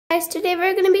Guys, today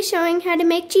we're going to be showing how to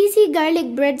make cheesy garlic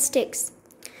breadsticks.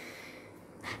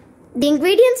 The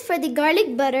ingredients for the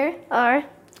garlic butter are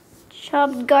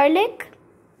chopped garlic,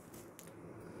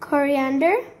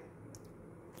 coriander,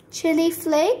 chili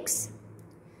flakes,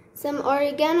 some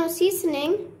oregano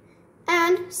seasoning,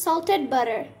 and salted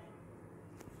butter.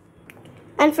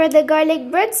 And for the garlic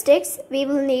breadsticks, we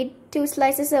will need 2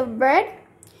 slices of bread,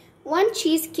 1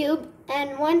 cheese cube,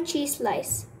 and 1 cheese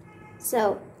slice.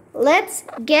 So, let's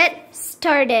get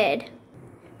started.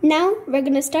 Now, we're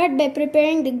going to start by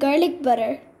preparing the garlic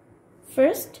butter.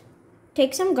 First,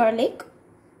 take some garlic,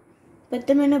 put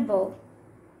them in a bowl.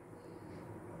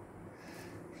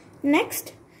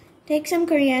 Next, take some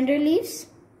coriander leaves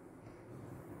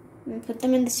and put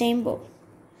them in the same bowl.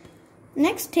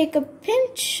 Next, take a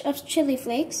pinch of chili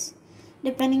flakes,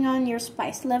 depending on your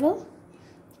spice level.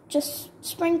 Just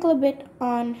sprinkle a bit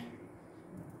on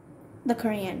the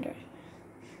coriander.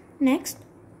 Next,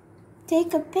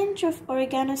 take a pinch of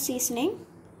oregano seasoning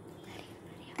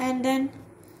and then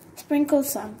sprinkle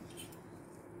some.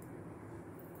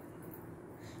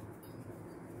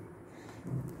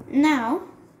 Now,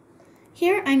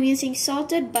 here I'm using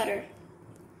salted butter.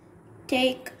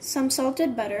 Take some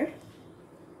salted butter,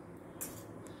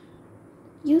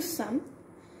 use some,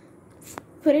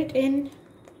 put it in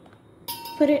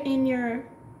your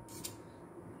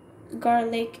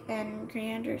garlic and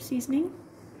coriander seasoning.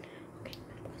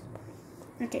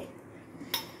 Okay.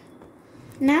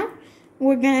 Now,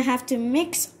 we're gonna have to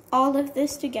mix all of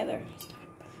this together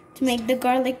to make the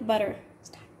garlic butter.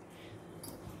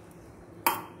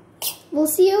 We'll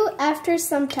see you after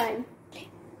some time.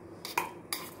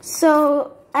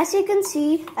 So, as you can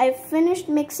see, I've finished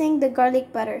mixing the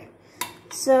garlic butter.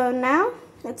 So now,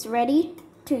 it's ready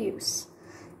to use.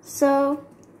 So,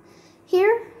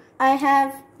 here I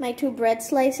have my 2 bread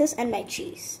slices and my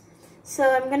cheese. So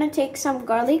I'm gonna take some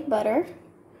garlic butter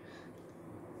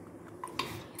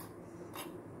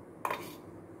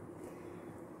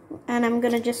and I'm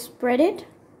gonna just spread it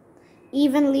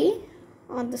evenly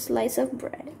on the slice of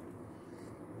bread.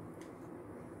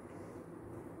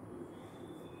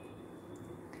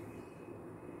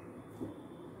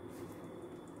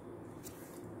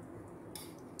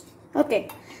 Okay,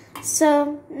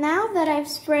 so now that I've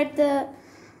spread the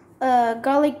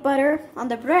garlic butter on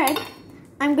the bread,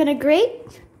 I'm gonna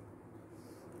grate.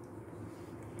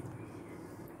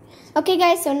 Okay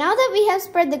guys, so now that we have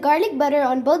spread the garlic butter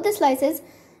on both the slices,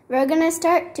 we're gonna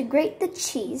start to grate the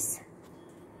cheese.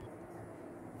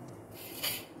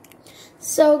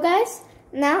 So guys,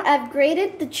 now I've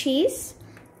grated the cheese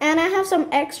and I have some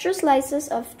extra slices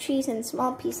of cheese in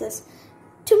small pieces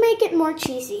to make it more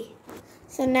cheesy.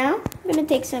 So now I'm gonna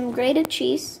take some grated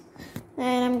cheese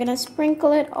and I'm gonna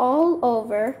sprinkle it all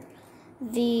over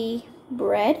the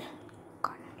bread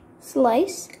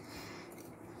slice.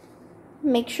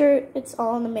 Make sure it's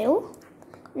all in the middle.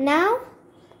 Now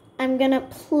I'm gonna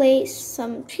place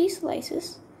some cheese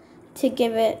slices to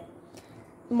give it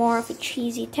more of a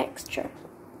cheesy texture.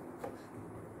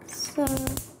 So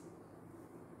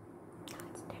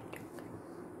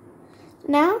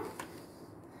now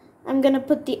I'm gonna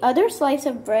put the other slice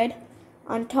of bread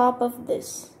on top of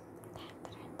this.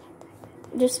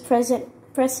 Just press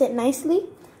it nicely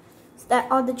so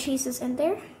that all the cheese is in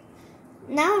there.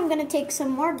 Now I'm gonna take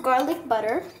some more garlic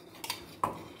butter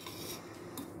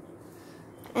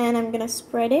and I'm gonna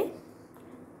spread it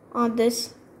on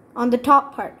the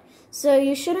top part. So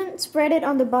you shouldn't spread it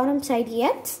on the bottom side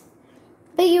yet,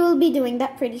 but you will be doing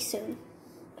that pretty soon.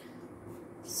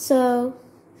 So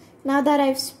now that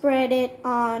I've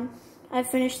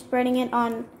finished spreading it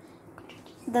on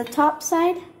the top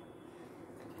side,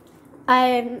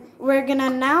 we're gonna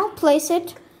now place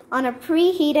it on a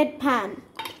preheated pan.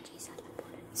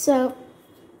 So,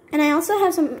 and I also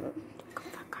have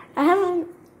I have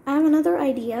another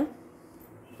idea.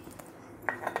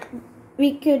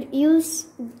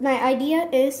 My idea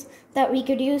is that we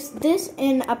could use this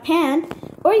in a pan,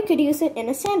 or you could use it in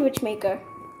a sandwich maker.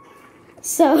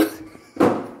 So,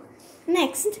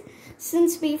 next,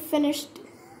 since we finished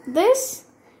this,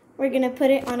 we're gonna put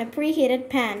it on a preheated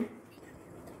pan.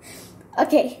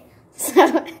 Okay,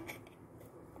 so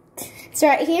it's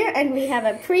right here, and we have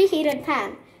a preheated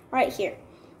pan right here.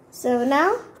 So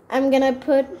now I'm gonna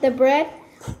put the bread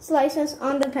slices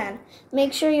on the pan.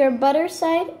 Make sure your butter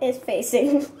side is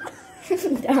facing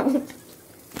down.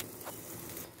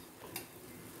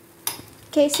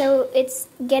 Okay, so it's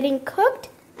getting cooked,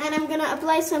 and I'm gonna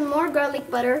apply some more garlic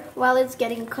butter while it's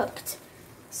getting cooked.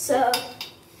 So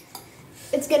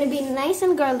it's gonna be nice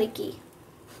and garlicky.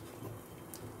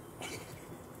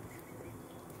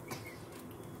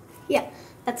 Yeah,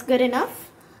 that's good enough.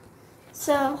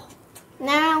 So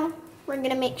now we're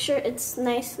gonna make sure it's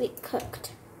nicely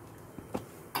cooked.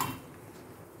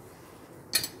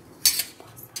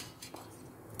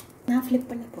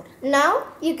 Now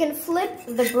you can flip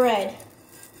the bread.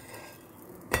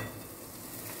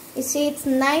 You see it's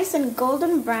nice and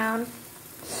golden brown.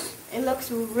 It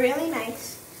looks really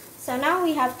nice. So now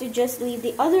we have to just leave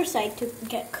the other side to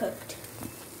get cooked.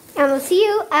 And we'll see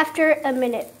you after a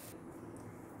minute.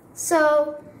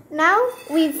 So now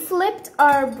we've flipped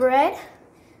our bread.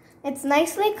 It's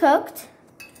nicely cooked.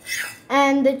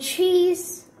 And the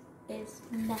cheese is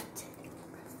melted.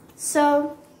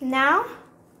 So now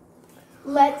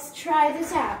let's try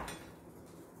this out.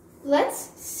 Let's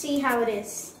see how it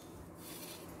is.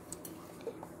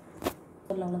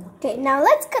 Okay, now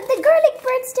let's cut the garlic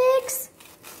breadsticks.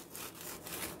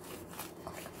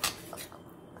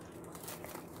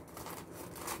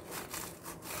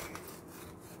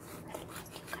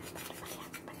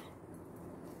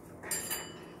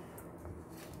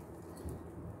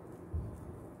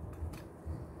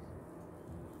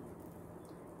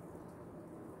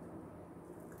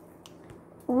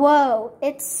 Whoa,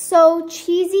 it's so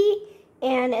cheesy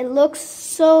and it looks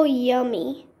so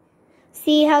yummy.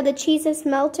 See how the cheese is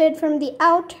melted from the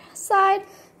outside?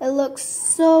 It looks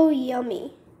so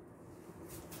yummy.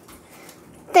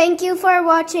 Thank you for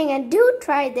watching and do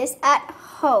try this at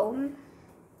home.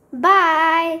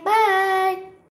 Bye. Bye.